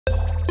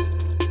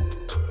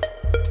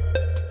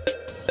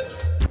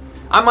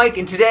I'm Mike,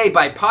 and today,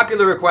 by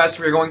popular request,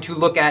 we're going to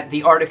look at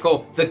the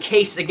article, The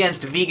Case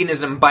Against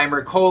Veganism by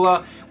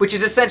Mercola, which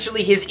is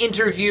essentially his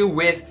interview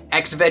with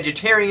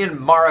ex-vegetarian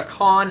Mara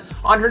Kahn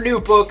on her new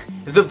book,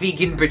 The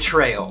Vegan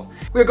Betrayal.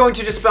 We're going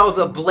to dispel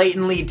the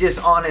blatantly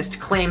dishonest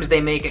claims they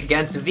make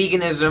against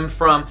veganism,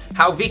 from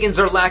how vegans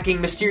are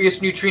lacking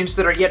mysterious nutrients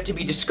that are yet to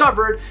be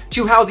discovered,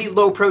 to how the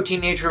low-protein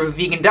nature of a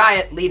vegan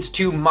diet leads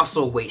to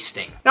muscle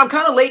wasting. Now, I'm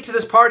kind of late to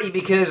this party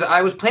because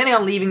I was planning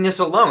on leaving this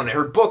alone.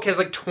 Her book has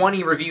like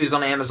 20 reviews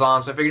on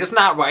Amazon, so I figured it's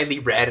not widely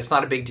read, it's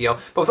not a big deal.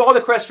 But with all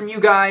the requests from you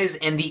guys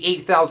and the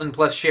 8,000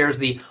 plus shares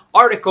the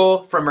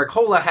article from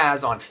Mercola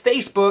has on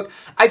Facebook,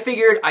 I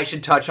figured I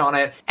should touch on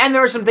it. And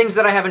there are some things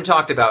that I haven't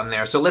talked about in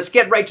there, so let's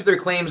get right to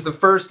their claims. The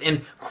first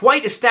and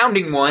quite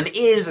astounding one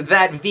is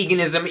that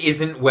veganism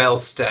isn't well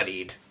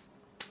studied.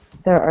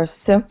 There are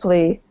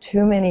simply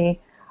too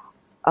many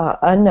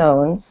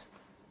unknowns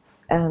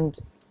and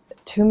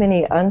too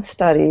many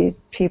unstudied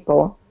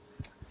people,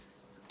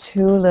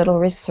 too little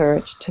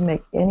research to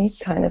make any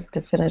kind of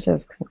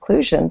definitive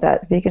conclusion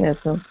that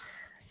veganism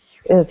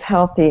is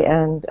healthy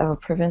and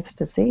prevents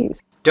disease.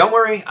 Don't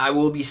worry, I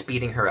will be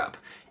speeding her up.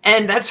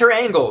 And that's her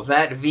angle,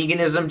 that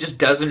veganism just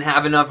doesn't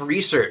have enough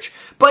research.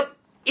 But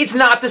it's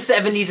not the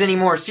 70s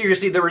anymore.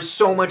 Seriously, there is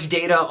so much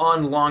data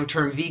on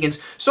long-term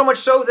vegans. So much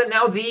so that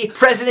now the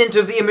president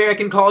of the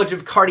American College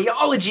of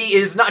Cardiology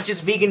is not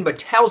just vegan, but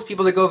tells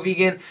people to go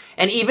vegan.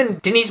 And even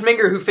Denise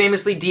Minger, who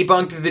famously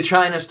debunked the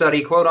China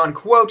study,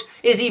 quote-unquote,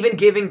 is even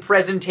giving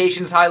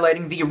presentations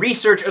highlighting the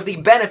research of the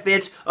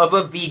benefits of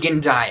a vegan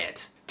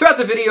diet. Throughout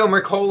the video,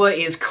 Mercola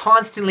is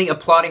constantly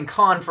applauding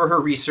Kahn for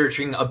her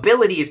researching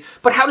abilities,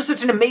 but how does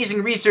such an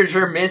amazing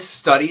researcher miss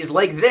studies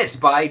like this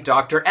by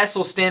Dr.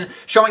 Esselstyn,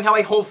 showing how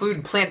a whole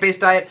food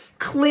plant-based diet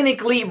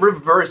clinically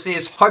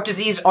reverses heart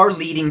disease, our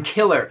leading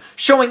killer,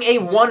 showing a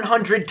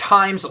 100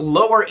 times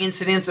lower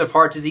incidence of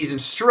heart disease and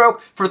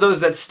stroke for those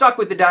that stuck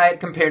with the diet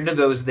compared to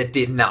those that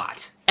did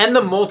not. And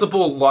the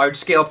multiple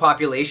large-scale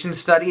population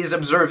studies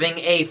observing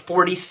a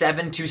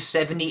 47 to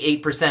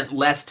 78%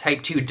 less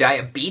type 2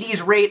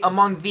 diabetes rate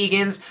among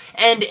vegans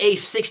and a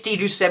 60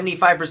 to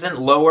 75%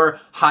 lower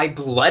high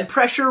blood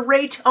pressure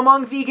rate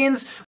among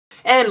vegans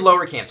and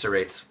lower cancer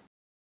rates.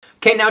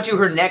 Okay, now to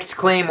her next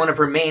claim, one of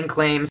her main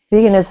claims.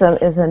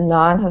 Veganism is a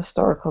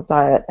non-historical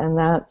diet, and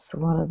that's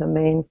one of the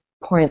main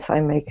points I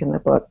make in the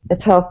book.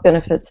 Its health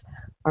benefits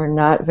are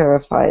not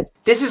verified.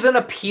 This is an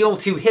appeal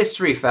to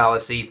history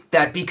fallacy,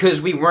 that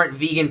because we weren't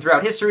vegan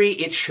throughout history,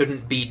 it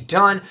shouldn't be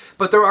done,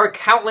 but there are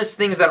countless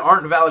things that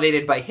aren't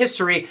validated by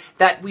history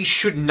that we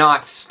should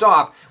not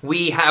stop.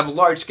 We have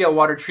large-scale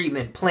water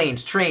treatment,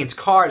 planes, trains,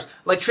 cars,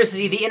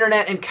 electricity, the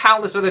internet, and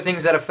countless other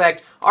things that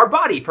affect our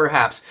body,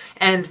 perhaps,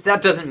 and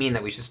that doesn't mean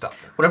that we should stop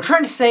them. What I'm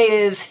trying to say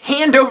is,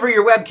 hand over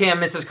your webcam,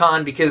 Mrs.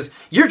 Kahn, because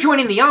you're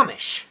joining the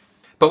Amish.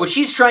 But what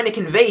she's trying to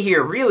convey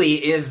here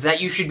really is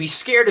that you should be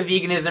scared of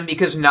veganism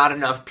because not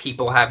enough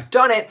people have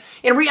done it.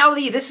 In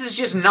reality, this is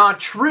just not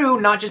true,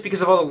 not just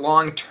because of all the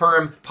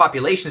long-term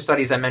population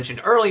studies I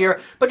mentioned earlier,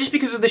 but just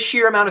because of the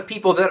sheer amount of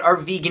people that are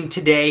vegan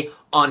today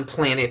on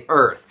planet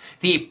Earth.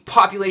 The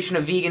population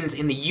of vegans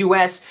in the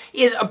US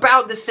is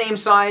about the same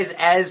size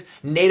as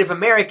Native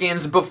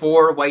Americans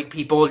before white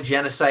people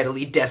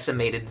genocidally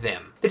decimated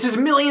them. This is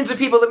millions of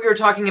people that we were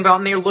talking about,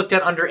 and they are looked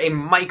at under a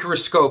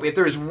microscope. If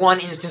there's one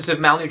instance of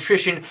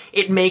malnutrition,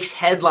 it makes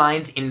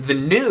headlines in the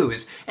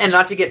news. And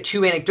not to get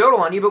too anecdotal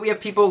on you, but we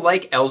have people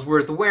like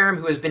Ellsworth Wareham,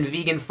 who has been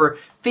vegan for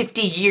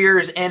 50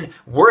 years and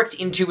worked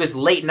into his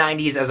late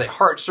 90s as a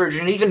heart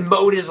surgeon, and even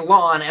mowed his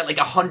lawn at like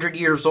 100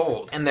 years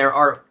old. And there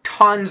are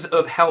tons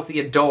of healthy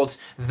adults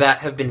that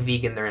have been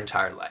vegan their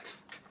entire life.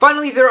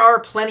 Finally, there are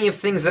plenty of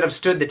things that have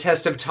stood the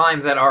test of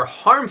time that are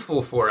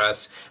harmful for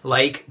us,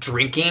 like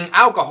drinking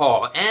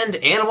alcohol, and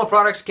animal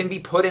products can be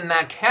put in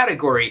that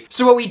category.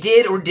 So what we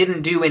did or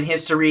didn't do in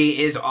history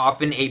is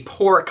often a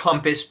poor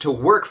compass to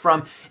work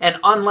from, and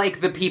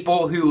unlike the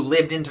people who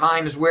lived in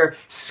times where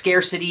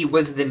scarcity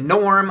was the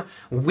norm,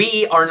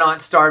 we are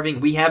not starving.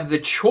 We have the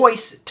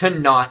choice to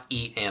not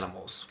eat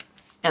animals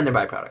and their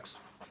byproducts.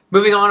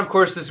 Moving on, of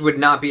course, this would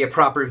not be a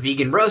proper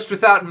vegan roast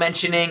without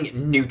mentioning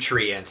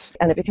nutrients.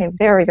 And it became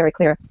very, very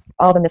clear,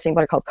 all the missing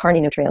what are called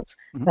carny nutrients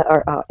that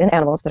are in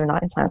animals that are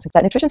not in plants.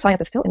 That nutrition science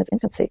is still in its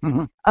infancy.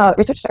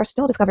 Researchers are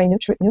still discovering new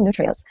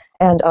nutrients,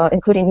 and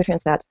including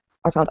nutrients that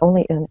are found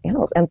only in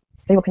animals, and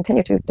they will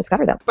continue to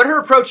discover them. But her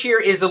approach here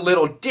is a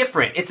little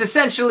different. It's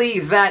essentially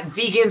that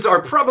vegans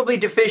are probably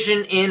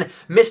deficient in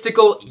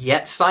mystical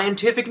yet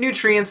scientific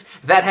nutrients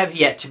that have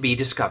yet to be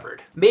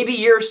discovered. Maybe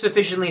you're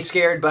sufficiently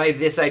scared by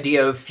this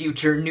idea of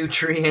future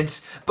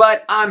nutrients,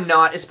 but I'm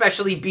not,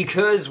 especially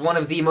because one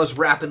of the most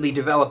rapidly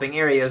developing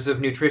areas of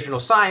nutritional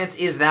science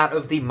is that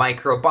of the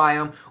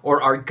microbiome,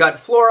 or our gut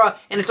flora,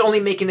 and it's only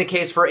making the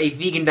case for a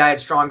vegan diet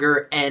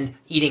stronger and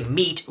eating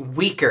meat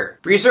weaker.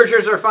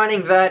 Researchers are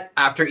finding that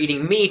after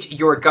eating meat,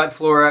 your gut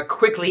flora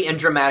quickly and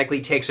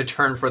dramatically takes a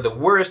turn for the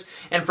worst,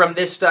 and from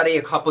this study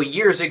a couple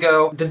years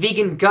ago, the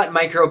vegan gut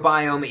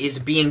microbiome is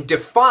being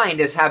defined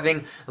as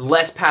having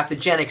less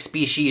pathogenic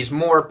species,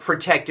 more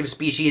protective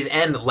species,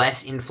 and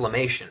less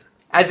inflammation.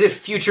 As if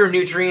future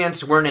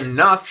nutrients weren't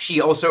enough,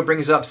 she also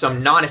brings up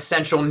some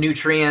non-essential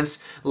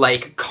nutrients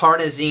like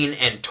carnosine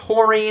and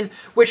taurine,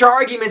 which are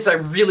arguments I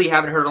really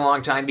haven't heard in a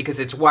long time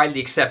because it's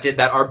widely accepted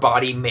that our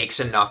body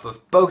makes enough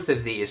of both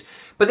of these.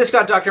 But this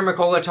got Dr.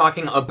 Mercola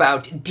talking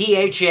about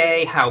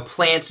DHA, how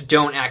plants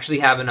don't actually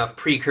have enough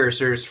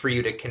precursors for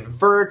you to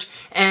convert,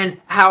 and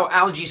how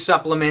algae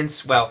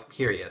supplements, well,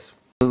 here he is.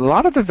 A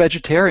lot of the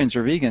vegetarians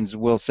or vegans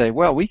will say,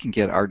 well, we can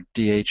get our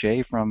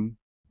DHA from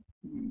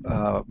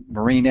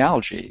marine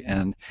algae,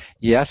 and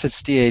yes,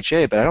 it's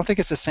DHA, but I don't think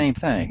it's the same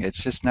thing.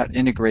 It's just not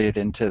integrated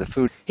into the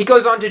food. He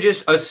goes on to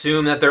just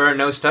assume that there are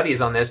no studies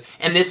on this,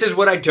 and this is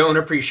what I don't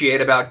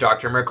appreciate about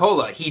Dr.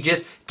 Mercola. He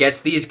just gets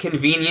these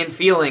convenient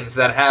feelings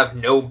that have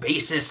no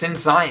basis in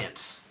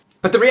science.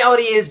 But the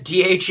reality is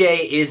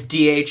DHA is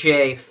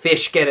DHA,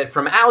 fish get it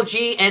from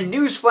algae, and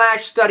newsflash,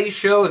 studies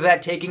show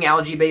that taking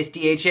algae-based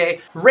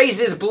DHA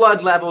raises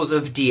blood levels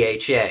of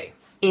DHA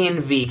in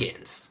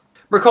vegans.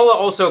 Mercola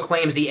also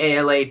claims the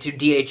ALA to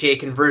DHA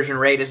conversion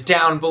rate is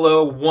down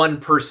below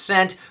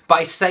 1%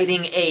 by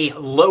citing a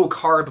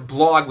low-carb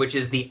blog, which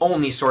is the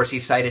only source he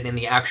cited in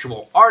the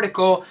actual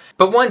article.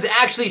 But ones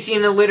actually seen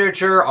in the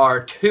literature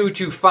are 2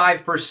 to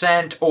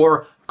 5%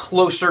 or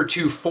closer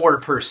to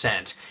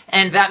 4%.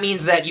 And that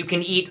means that you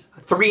can eat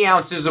 3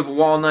 ounces of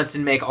walnuts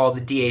and make all the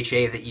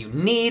DHA that you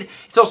need.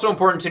 It's also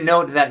important to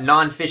note that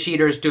non-fish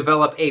eaters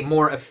develop a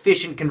more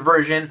efficient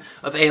conversion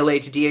of ALA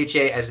to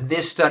DHA, as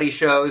this study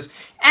shows,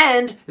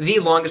 and the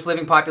longest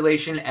living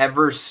population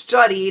ever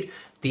studied,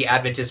 the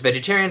Adventist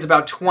Vegetarians,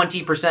 about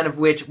 20% of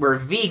which were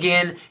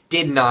vegan,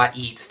 did not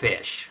eat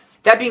fish.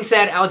 That being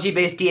said,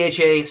 algae-based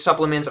DHA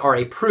supplements are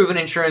a proven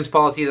insurance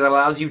policy that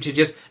allows you to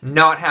just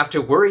not have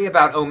to worry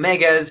about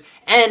omegas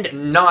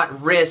and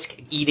not risk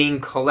eating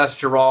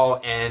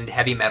cholesterol and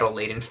heavy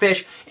metal-laden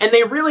fish. And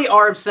they really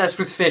are obsessed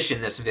with fish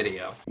in this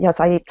video. Yes,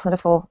 I eat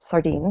plentiful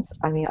sardines.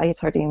 I eat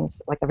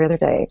sardines like every other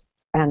day.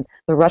 And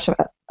the rush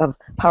of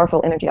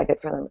powerful energy I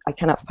get from them, I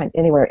cannot find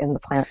anywhere in the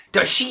plant.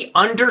 Does she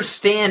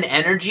understand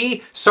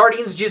energy?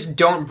 Sardines just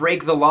don't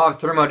break the law of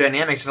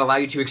thermodynamics and allow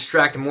you to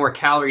extract more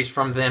calories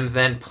from them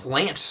than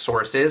plant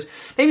sources.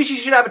 Maybe she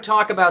should have a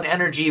talk about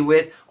energy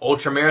with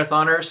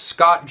ultramarathoner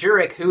Scott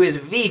Jurek, who is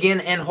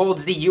vegan and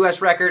holds the US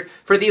record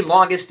for the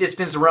longest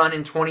distance run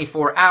in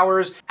 24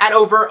 hours at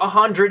over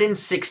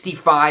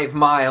 165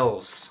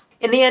 miles.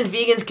 In the end,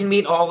 vegans can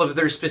meet all of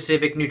their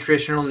specific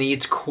nutritional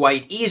needs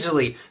quite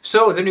easily,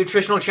 so the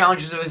nutritional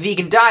challenges of a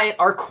vegan diet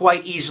are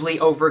quite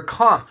easily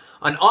overcome.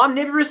 An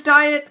omnivorous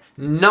diet,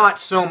 not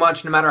so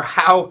much, no matter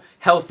how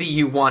healthy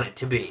you want it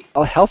to be.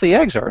 Healthy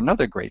eggs are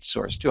another great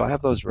source, too. I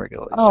have those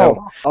regularly.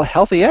 Oh. So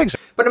healthy eggs.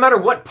 But no matter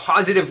what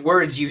positive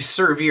words you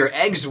serve your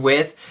eggs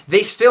with,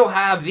 they still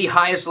have the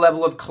highest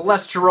level of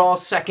cholesterol,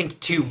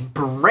 second to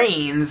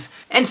brains.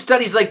 And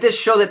studies like this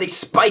show that they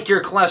spike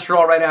your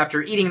cholesterol right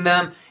after eating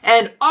them.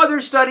 And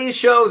other studies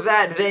show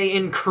that they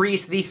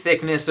increase the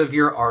thickness of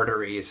your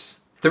arteries.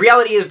 The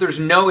reality is there's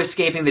no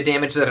escaping the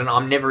damage that an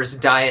omnivorous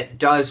diet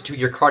does to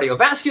your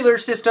cardiovascular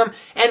system,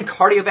 and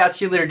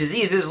cardiovascular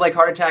diseases like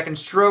heart attack and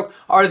stroke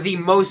are the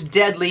most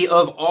deadly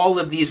of all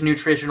of these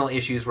nutritional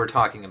issues we're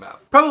talking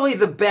about. Probably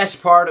the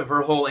best part of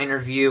her whole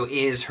interview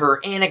is her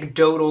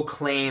anecdotal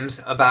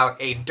claims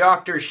about a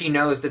doctor she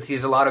knows that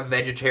sees a lot of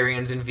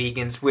vegetarians and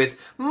vegans with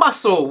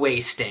muscle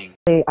wasting.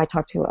 I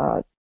talked to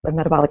a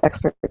metabolic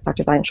expert,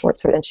 Dr. Diane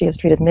Schwartzer, and she has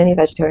treated many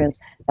vegetarians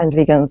and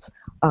vegans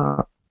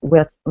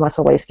with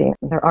muscle wasting.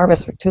 There are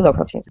risks for too low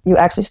protein. You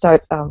actually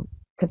start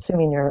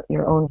consuming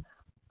your own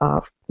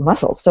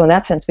muscles. So in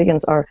that sense,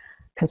 vegans are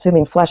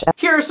consuming flesh.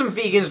 Here are some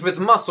vegans with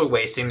muscle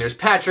wasting. There's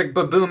Patrick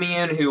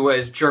Baboumian, who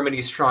was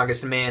Germany's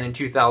strongest man in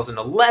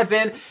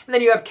 2011. And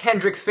then you have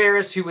Kendrick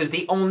Ferris, who was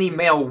the only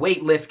male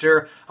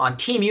weightlifter on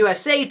Team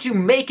USA to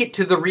make it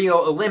to the Rio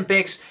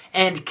Olympics,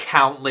 and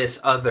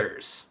countless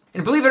others.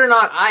 And believe it or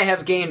not, I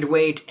have gained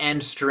weight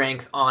and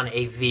strength on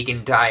a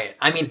vegan diet.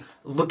 I mean,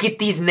 look at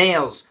these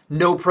nails.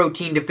 No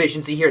protein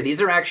deficiency here.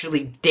 These are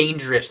actually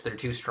dangerous. They're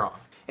too strong.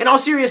 In all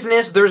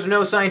seriousness, there's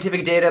no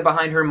scientific data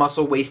behind her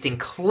muscle wasting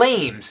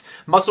claims.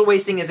 Muscle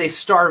wasting is a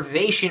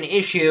starvation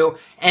issue,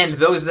 and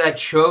those that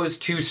chose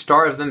to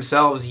starve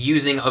themselves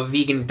using a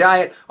vegan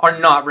diet are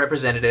not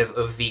representative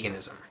of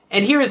veganism.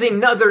 And here is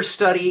another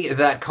study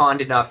that Kahn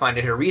did not find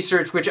in her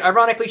research, which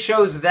ironically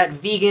shows that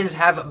vegans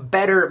have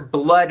better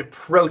blood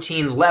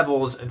protein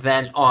levels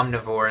than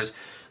omnivores,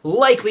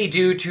 likely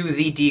due to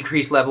the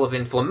decreased level of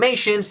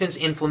inflammation, since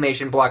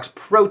inflammation blocks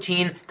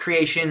protein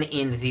creation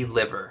in the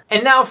liver.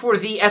 And now for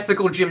the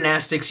ethical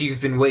gymnastics you've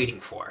been waiting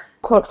for.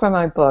 Quote from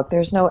my book,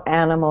 there's no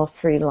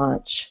animal-free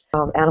lunch.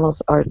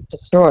 Animals are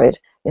destroyed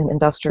in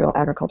industrial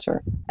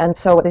agriculture. And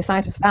so what the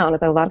scientists found is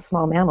that a lot of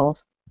small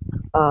mammals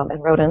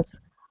and rodents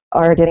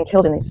are getting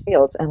killed in these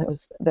fields, and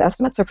the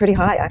estimates are pretty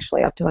high,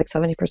 actually, up to like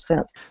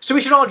 70%. So we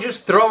should all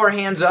just throw our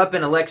hands up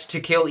and elect to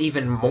kill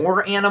even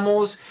more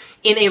animals?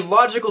 In a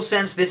logical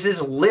sense, this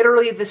is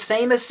literally the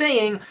same as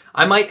saying,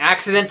 I might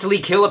accidentally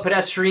kill a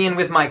pedestrian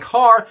with my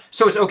car,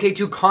 so it's okay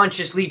to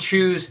consciously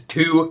choose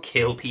to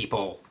kill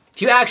people.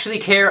 If you actually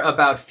care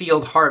about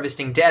field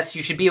harvesting deaths,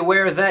 you should be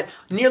aware that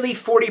nearly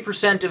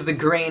 40% of the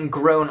grain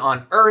grown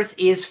on Earth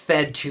is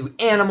fed to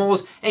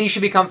animals, and you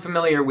should become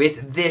familiar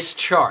with this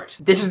chart.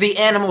 This is the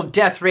animal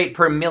death rate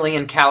per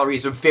million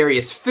calories of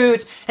various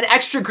foods, and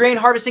extra grain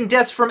harvesting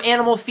deaths from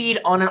animal feed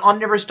on an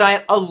omnivorous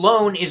diet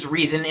alone is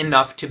reason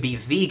enough to be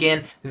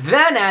vegan.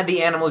 Then add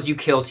the animals you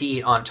kill to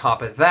eat on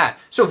top of that.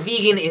 So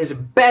vegan is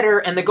better,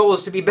 and the goal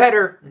is to be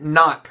better,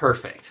 not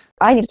perfect.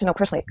 I needed to know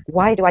personally,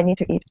 why do I need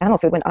to eat animal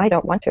food when I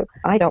don't want to?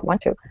 I don't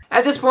want to.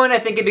 At this point, I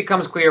think it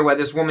becomes clear why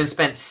this woman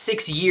spent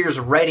 6 years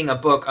writing a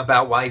book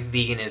about why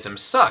veganism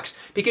sucks.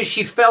 Because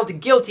she felt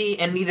guilty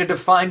and needed to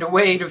find a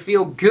way to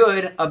feel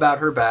good about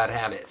her bad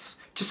habits.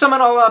 To sum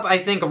it all up, I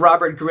think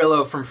Robert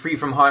Grillo from Free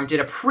From Harm did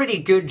a pretty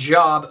good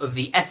job of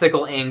the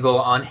ethical angle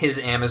on his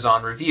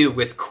Amazon review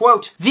with,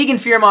 quote, "Vegan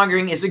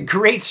fear-mongering is a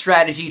great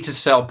strategy to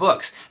sell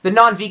books. The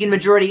non-vegan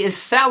majority is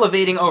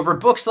salivating over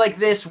books like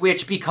this,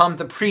 which become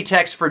the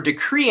pretext for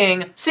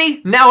decreeing,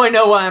 see, now I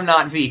know why I'm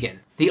not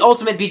vegan. The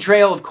ultimate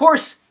betrayal, of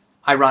course,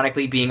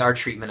 ironically being our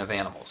treatment of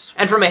animals."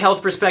 And from a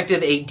health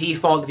perspective, a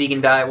default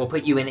vegan diet will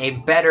put you in a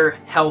better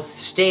health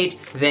state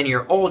than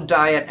your old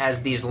diet,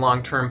 as these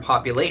long-term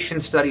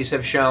population studies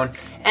have shown.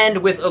 And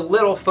with a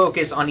little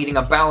focus on eating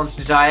a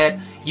balanced diet,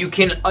 you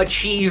can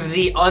achieve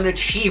the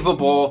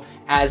unachievable,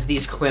 as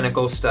these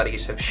clinical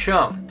studies have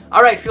shown.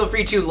 Alright, feel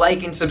free to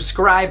like and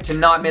subscribe to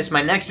not miss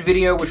my next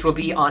video, which will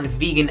be on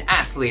vegan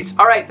athletes.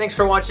 Alright, thanks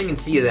for watching and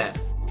see you then.